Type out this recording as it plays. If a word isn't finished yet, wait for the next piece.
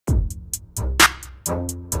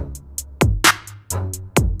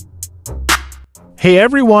Hey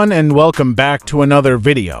everyone, and welcome back to another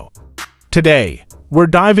video. Today, we're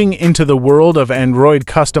diving into the world of Android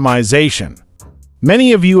customization.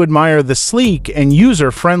 Many of you admire the sleek and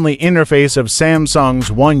user-friendly interface of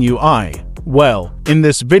Samsung's One UI. Well, in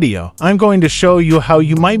this video, I'm going to show you how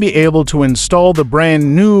you might be able to install the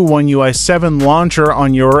brand new One UI 7 launcher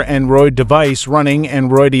on your Android device running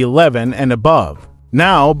Android 11 and above.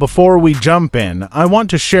 Now, before we jump in, I want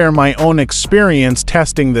to share my own experience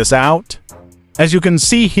testing this out. As you can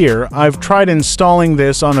see here, I've tried installing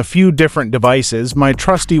this on a few different devices, my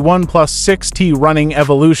trusty OnePlus 6T running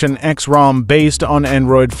Evolution X ROM based on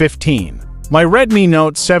Android 15, my Redmi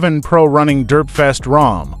Note 7 Pro running Derpfest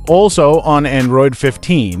ROM, also on Android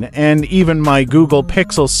 15, and even my Google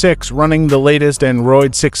Pixel 6 running the latest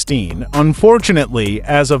Android 16. Unfortunately,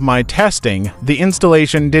 as of my testing, the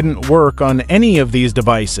installation didn't work on any of these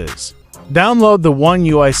devices. Download the One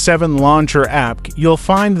UI 7 Launcher app. You'll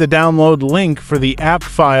find the download link for the app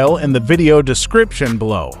file in the video description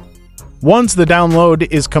below. Once the download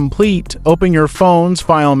is complete, open your phone's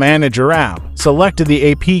File Manager app, select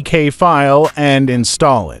the APK file, and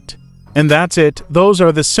install it. And that's it. Those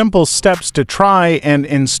are the simple steps to try and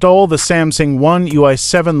install the Samsung One UI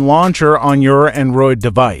 7 Launcher on your Android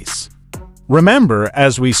device. Remember,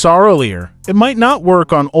 as we saw earlier, it might not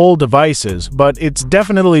work on all devices, but it's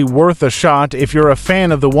definitely worth a shot if you're a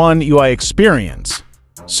fan of the One UI experience.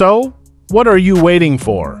 So, what are you waiting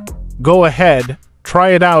for? Go ahead, try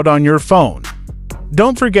it out on your phone.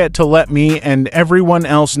 Don't forget to let me and everyone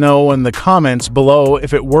else know in the comments below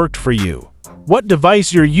if it worked for you, what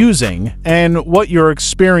device you're using, and what your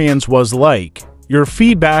experience was like. Your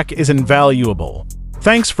feedback is invaluable.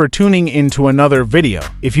 Thanks for tuning into another video.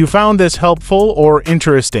 If you found this helpful or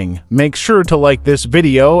interesting, make sure to like this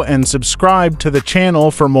video and subscribe to the channel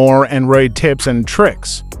for more Android tips and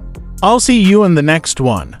tricks. I'll see you in the next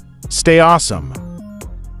one. Stay awesome.